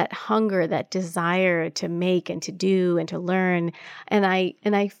hunger, that desire to make and to do and to learn. And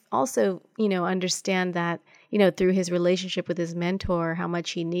I also, understand that, through his relationship with his mentor, how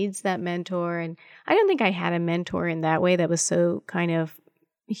much he needs that mentor. And I don't think I had a mentor in that way that was so kind of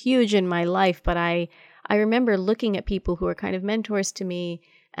huge in my life, but I remember looking at people who were kind of mentors to me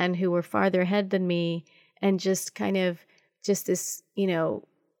and who were farther ahead than me, and just kind of just this,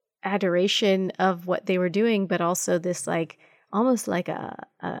 adoration of what they were doing, but also this like almost like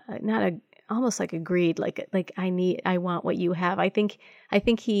almost like a greed, like I want what you have. I think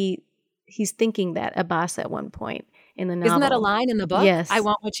he's thinking that, Abbas, at one point in the novel. Isn't that a line in the book? Yes. I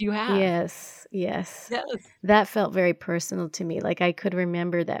want what you have. Yes. That felt very personal to me. Like I could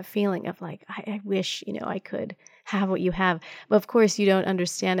remember that feeling of like, I wish, I could have what you have. But of course you don't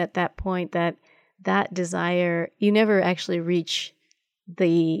understand at that point that desire, you never actually reach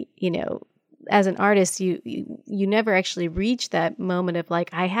the, as an artist, you never actually reach that moment of like,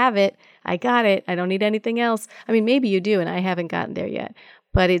 I have it, I got it, I don't need anything else. I mean, maybe you do, and I haven't gotten there yet.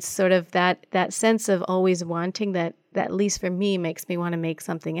 But it's sort of that sense of always wanting that at least for me makes me want to make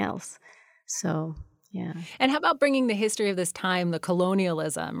something else. So, yeah. And how about bringing the history of this time, the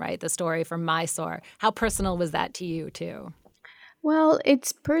colonialism, right? The story from Mysore. How personal was that to you too? Well,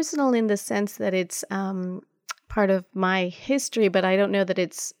 it's personal in the sense that it's part of my history, but I don't know that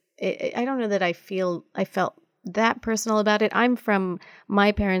I don't know that I felt that personal about it.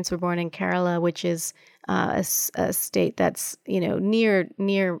 My parents were born in Kerala, which is a state that's, near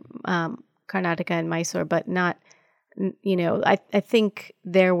Karnataka and Mysore, but not, I think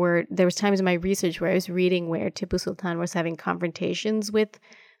there was times in my research where I was reading where Tipu Sultan was having confrontations with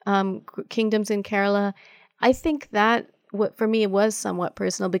kingdoms in Kerala. I think that for me, it was somewhat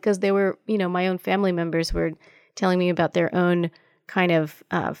personal because they were, my own family members were telling me about their own kind of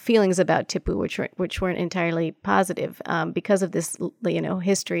feelings about Tipu, which weren't entirely positive because of this,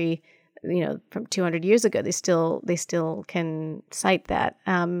 history, from 200 years ago. They still can cite that.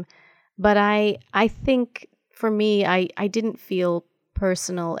 But I think for me, I didn't feel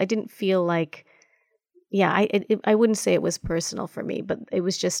personal. I didn't feel like, I wouldn't say it was personal for me, but it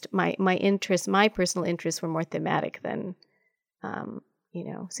was just my personal interests were more thematic than,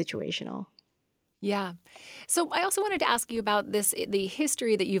 situational. Yeah. So I also wanted to ask you about the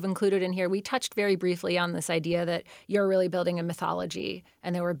history that you've included in here. We touched very briefly on this idea that you're really building a mythology,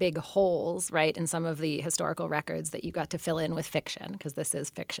 and there were big holes, right, in some of the historical records that you got to fill in with fiction, because this is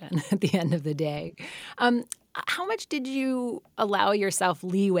fiction at the end of the day. How much did you allow yourself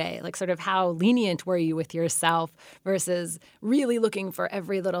leeway? Like, sort of how lenient were you with yourself versus really looking for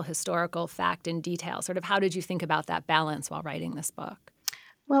every little historical fact and detail? Sort of how did you think about that balance while writing this book?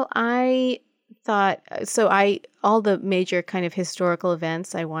 Well, I thought, all the major kind of historical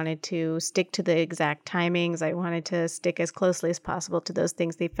events, I wanted to stick to the exact timings. I wanted to stick as closely as possible to those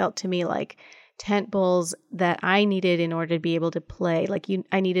things. They felt to me like tent poles that I needed in order to be able to play.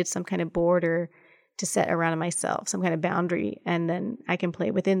 I needed some kind of border to set around myself, some kind of boundary, and then I can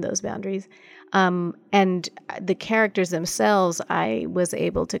play within those boundaries. And the characters themselves, I was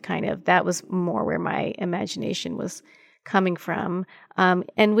able to that was more where my imagination was coming from.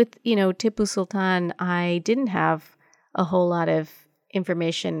 And with, Tipu Sultan, I didn't have a whole lot of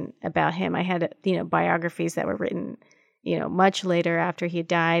information about him. I had, biographies that were written, much later after he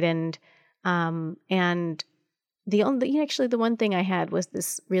died. And the one thing I had was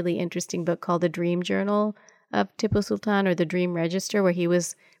this really interesting book called The Dream Journal of Tipu Sultan, or The Dream Register, where he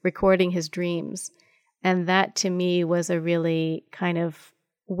was recording his dreams. And that to me was a really kind of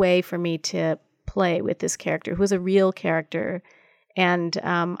way for me to play with this character, who was a real character. And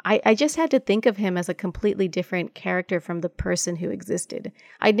I just had to think of him as a completely different character from the person who existed.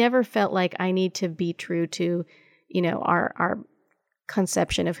 I never felt like I need to be true to, our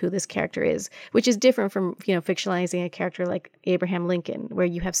conception of who this character is, which is different from, fictionalizing a character like Abraham Lincoln, where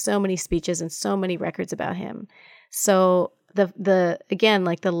you have so many speeches and so many records about him. So again,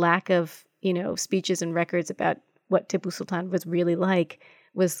 like the lack of, speeches and records about what Tipu Sultan was really like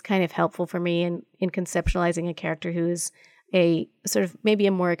was kind of helpful for me in conceptualizing a character who is a sort of maybe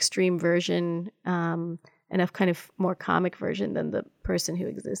a more extreme version and a kind of more comic version than the person who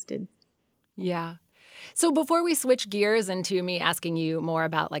existed. Yeah. So before we switch gears into me asking you more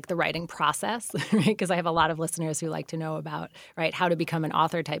about like the writing process, right? Because I have a lot of listeners who like to know about, right, how to become an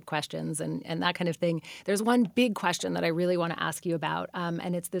author type questions and that kind of thing. There's one big question that I really want to ask you about.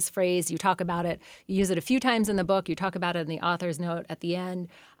 And it's this phrase, you talk about it, you use it a few times in the book, you talk about it in the author's note at the end,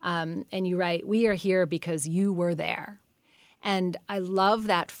 and you write, "We are here because you were there." And I love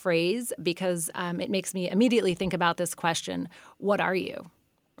that phrase because it makes me immediately think about this question, what are you?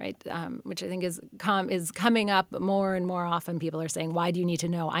 Right, which I think is coming up more and more often. People are saying, why do you need to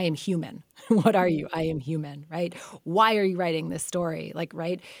know? I am human. What are you? I am human, right? Why are you writing this story? Like,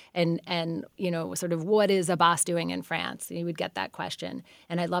 right? And sort of what is Abbas doing in France? And you would get that question.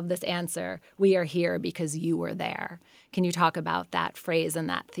 And I love this answer. We are here because you were there. Can you talk about that phrase and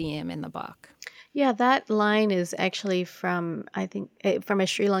that theme in the book? Yeah, that line is actually from, I think, from a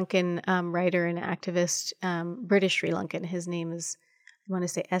Sri Lankan writer and activist, British Sri Lankan. His name is, I want to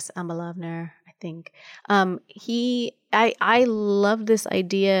say S. Amalavner, I think. I love this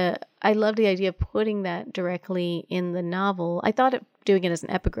idea. I love the idea of putting that directly in the novel. I thought of doing it as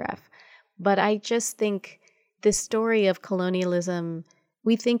an epigraph, but I just think the story of colonialism,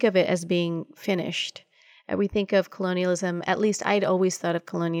 we think of it as being finished. We think of colonialism, at least I'd always thought of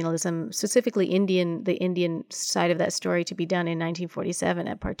colonialism, specifically the Indian side of that story, to be done in 1947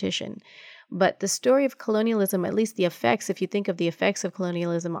 at partition. But the story of colonialism, at least the effects, if you think of the effects of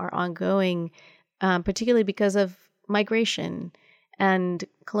colonialism, are ongoing, particularly because of migration. And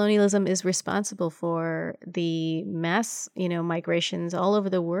colonialism is responsible for the mass, migrations all over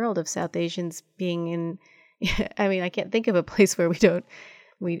the world of South Asians being in, I mean, I can't think of a place where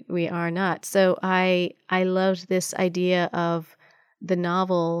we are not. So I loved this idea of the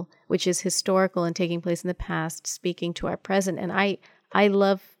novel, which is historical and taking place in the past, speaking to our present. And I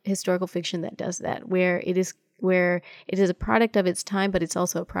love historical fiction that does that, where it is a product of its time, but it's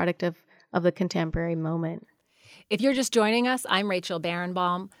also a product of the contemporary moment. If you're just joining us, I'm Rachel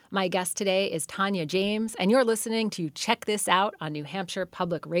Barenbaum. My guest today is Tania James, and you're listening to Check This Out on New Hampshire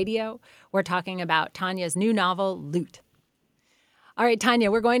Public Radio. We're talking about Tania's new novel, Loot. All right,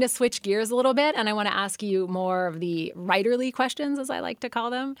 Tania, we're going to switch gears a little bit, and I want to ask you more of the writerly questions, as I like to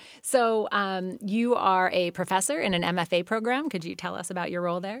call them. So you are a professor in an MFA program. Could you tell us about your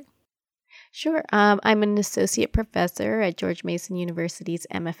role there? Sure. I'm an associate professor at George Mason University's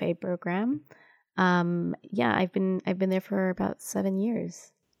MFA program. I've been there for about 7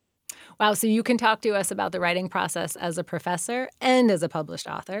 years. Wow. So you can talk to us about the writing process as a professor and as a published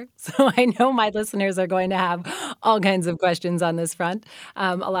author. So I know my listeners are going to have all kinds of questions on this front.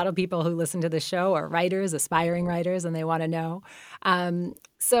 A lot of people who listen to the show are writers, aspiring writers, and they want to know.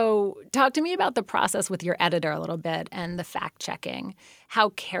 So talk to me about the process with your editor a little bit and the fact checking. How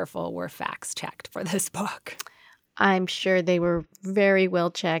careful were facts checked for this book? I'm sure they were very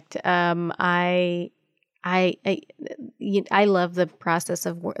well checked. I love the process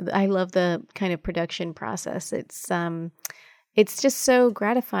of work. I love the kind of production process. It's just so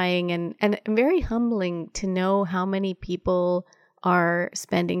gratifying and very humbling to know how many people are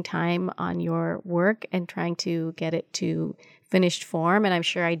spending time on your work and trying to get it to finished form. And I'm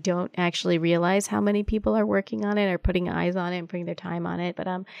sure I don't actually realize how many people are working on it or putting eyes on it and putting their time on it, but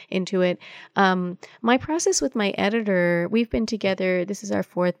I'm into it. My process with my editor, we've been together. This is our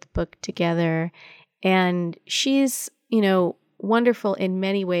 4th book together. And she's, wonderful in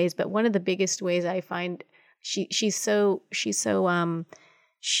many ways, but one of the biggest ways I find she's so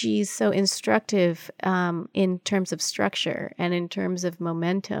instructive in terms of structure and in terms of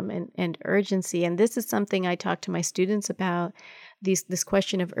momentum and urgency. And this is something I talk to my students about, this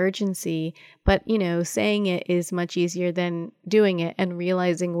question of urgency. But, saying it is much easier than doing it and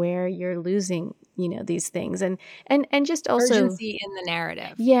realizing where you're losing these things and just also urgency in the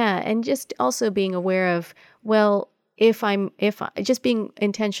narrative. Yeah. And just also being aware of, well, if I just being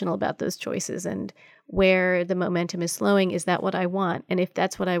intentional about those choices and where the momentum is slowing, is that what I want? And if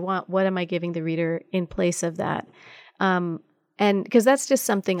that's what I want, what am I giving the reader in place of that? And because that's just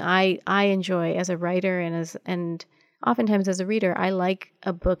something I enjoy as a writer and oftentimes as a reader. I like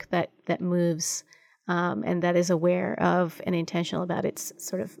a book that moves and that is aware of and intentional about its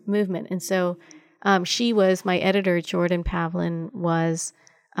sort of movement. And so she was my editor, Jordan Pavlin, was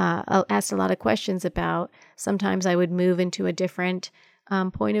asked a lot of questions about. Sometimes I would move into a different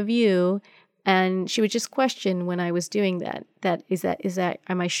point of view, and she would just question when I was doing that.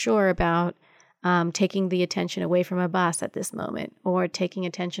 Am I sure about taking the attention away from Abbas at this moment, or taking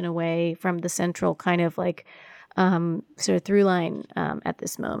attention away from the central kind of like sort of through line at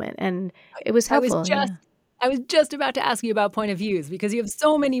this moment? And it was helpful. I was just about to ask you about point of views because you have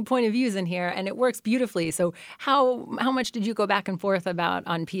so many point of views in here and it works beautifully. So how much did you go back and forth about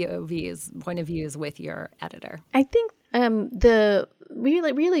on POVs, point of views with your editor? I think the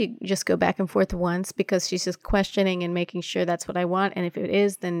really just go back and forth once because she's just questioning and making sure that's what I want. And if it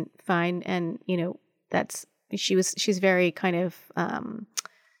is, then fine. And, she's very kind of,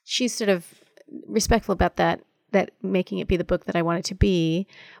 she's sort of respectful about that making it be the book that I want it to be.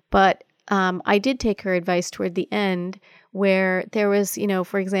 But I did take her advice toward the end where there was,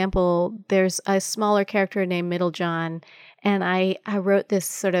 for example, there's a smaller character named Middle John. And I wrote this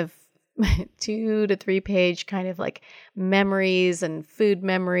sort of 2 to 3 page kind of like memories and food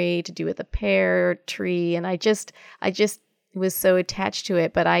memory to do with a pear tree. And I just was so attached to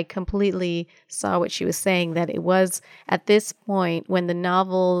it, but I completely saw what she was saying, that it was at this point when the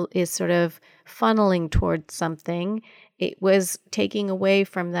novel is sort of funneling towards something, it was taking away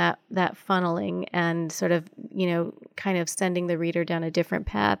from that funneling and sort of, kind of sending the reader down a different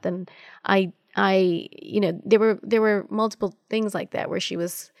path. And there were multiple things like that where she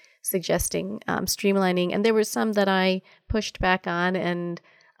was suggesting streamlining, and there were some that I pushed back on, and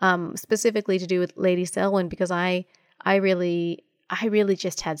specifically to do with Lady Selwyn, because I really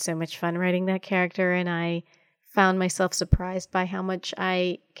just had so much fun writing that character, and I found myself surprised by how much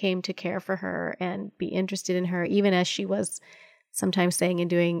I came to care for her and be interested in her, even as she was sometimes saying and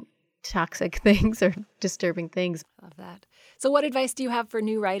doing toxic things or disturbing things. Love that. So what advice do you have for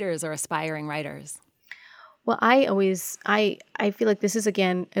new writers or aspiring writers? Well, I feel like this is,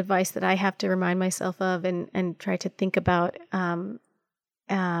 again, advice that I have to remind myself of and try to think about,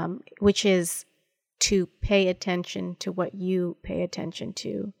 which is to pay attention to what you pay attention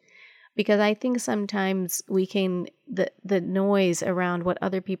to. Because I think sometimes the noise around what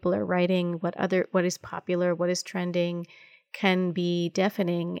other people are writing, what is popular, what is trending, can be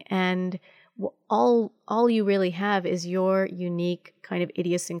deafening. And all you really have is your unique kind of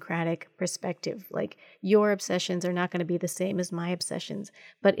idiosyncratic perspective. Like, your obsessions are not going to be the same as my obsessions,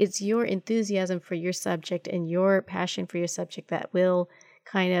 but it's your enthusiasm for your subject and your passion for your subject that will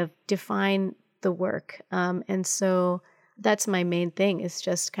kind of define the work. And so that's my main thing, is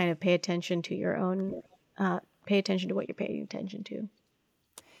just kind of pay attention to your own, pay attention to what you're paying attention to.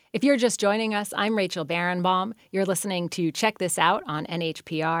 If you're just joining us, I'm Rachel Barenbaum. You're listening to Check This Out on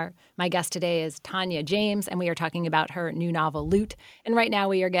NHPR. My guest today is Tania James, and we are talking about her new novel, Loot. And right now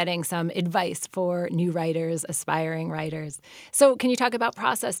we are getting some advice for new writers, aspiring writers. So can you talk about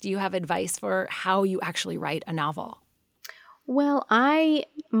process? Do you have advice for how you actually write a novel? Well,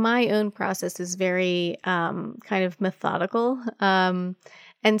 my own process is very kind of methodical.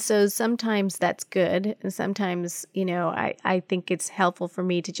 And so sometimes that's good. And sometimes, I think it's helpful for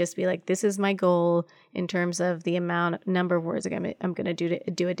me to just be like, this is my goal in terms of the number of words I'm going to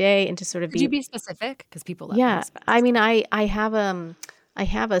do a day, and to sort of Could you be specific? Because people love Yeah. I mean, I have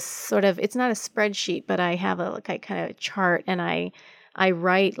a sort of, it's not a spreadsheet, but I have a kind of chart, and I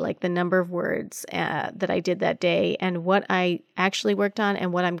write like the number of words that I did that day and what I actually worked on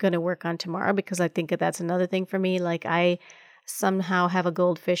and what I'm going to work on tomorrow, because I think that's another thing for me. Like, I somehow have a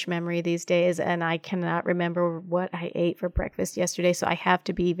goldfish memory these days, and I cannot remember what I ate for breakfast yesterday. So I have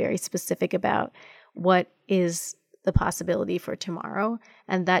to be very specific about what is the possibility for tomorrow.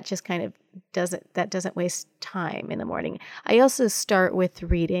 And that just kind of doesn't waste time in the morning. I also start with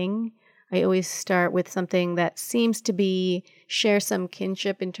reading. I always start with something that seems to share some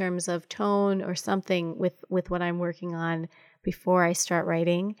kinship in terms of tone or something with what I'm working on before I start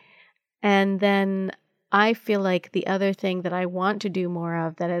writing. And then I feel like the other thing that I want to do more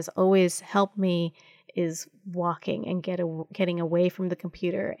of that has always helped me is walking and getting away from the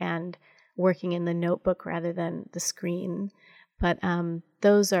computer and working in the notebook rather than the screen. But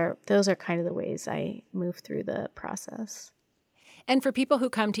those are kind of the ways I move through the process. And for people who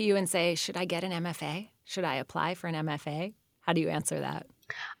come to you and say, should I get an MFA? Should I apply for an MFA? How do you answer that?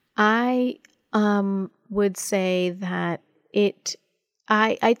 I would say that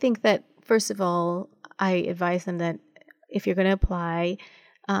I think that, first of all, I advise them that if you're going to apply,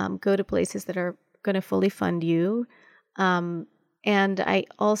 go to places that are going to fully fund you. And I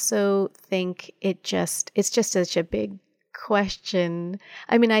also think it's just such a big question.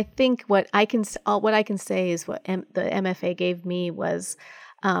 I mean, I think what I can say is what the MFA gave me was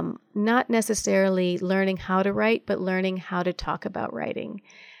not necessarily learning how to write, but learning how to talk about writing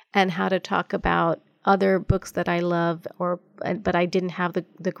and how to talk about other books that I love, but I didn't have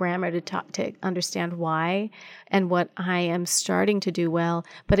the grammar to understand why and what I am starting to do well.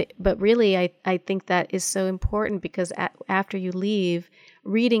 But really, I think that is so important, because after you leave,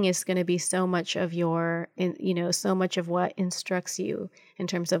 reading is going to be so much of so much of what instructs you in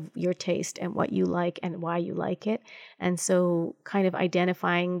terms of your taste and what you like and why you like it. And so kind of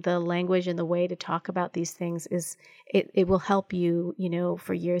identifying the language and the way to talk about these things it will help you,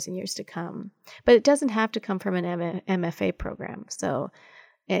 for years and years to come. But it doesn't have to come from an MFA program. So,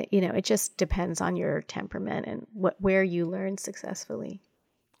 it just depends on your temperament and where you learn successfully.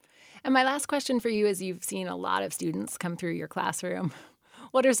 And my last question for you is, you've seen a lot of students come through your classroom.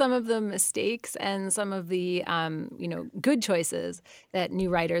 What are some of the mistakes and some of the, good choices that new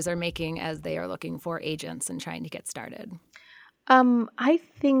writers are making as they are looking for agents and trying to get started? I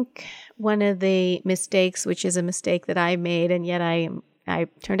think one of the mistakes, which is a mistake that I made, and yet I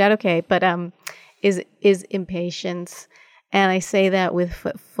turned out okay, but is impatience. And I say that with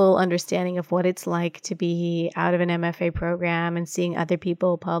full understanding of what it's like to be out of an MFA program and seeing other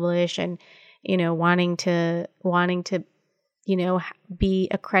people publish and, wanting to, be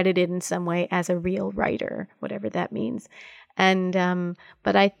accredited in some way as a real writer, whatever that means. And,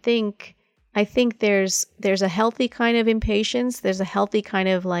 but I think there's a healthy kind of impatience. There's a healthy kind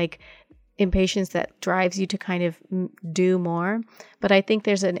of impatience that drives you to kind of do more. But I think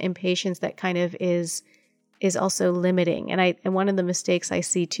there's an impatience that kind of is also limiting. And one of the mistakes I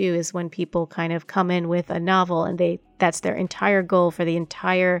see too is when people kind of come in with a novel and that's their entire goal for the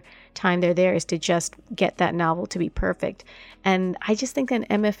entire time they're there is to just get that novel to be perfect. And I just think an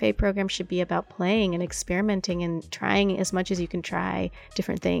MFA program should be about playing and experimenting and trying as much as you can try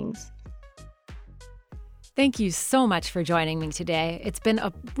different things. Thank you so much for joining me today. It's been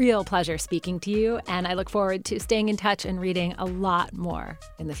a real pleasure speaking to you, and I look forward to staying in touch and reading a lot more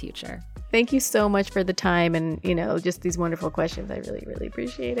in the future. Thank you so much for the time and, just these wonderful questions. I really, really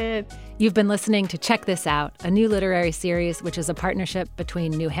appreciate it. You've been listening to Check This Out, a new literary series which is a partnership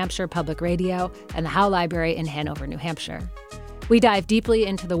between New Hampshire Public Radio and the Howe Library in Hanover, New Hampshire. We dive deeply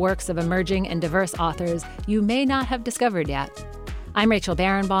into the works of emerging and diverse authors you may not have discovered yet. I'm Rachel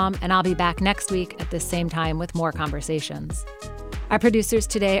Barenbaum, and I'll be back next week at this same time with more conversations. Our producers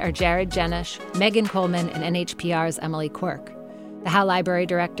today are Jared Jenish, Megan Coleman, and NHPR's Emily Quirk. The Howe Library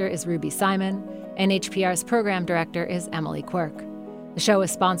Director is Ruby Simon. NHPR's Program Director is Emily Quirk. The show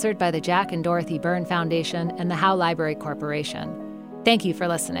is sponsored by the Jack and Dorothy Byrne Foundation and the Howe Library Corporation. Thank you for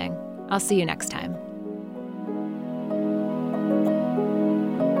listening. I'll see you next time.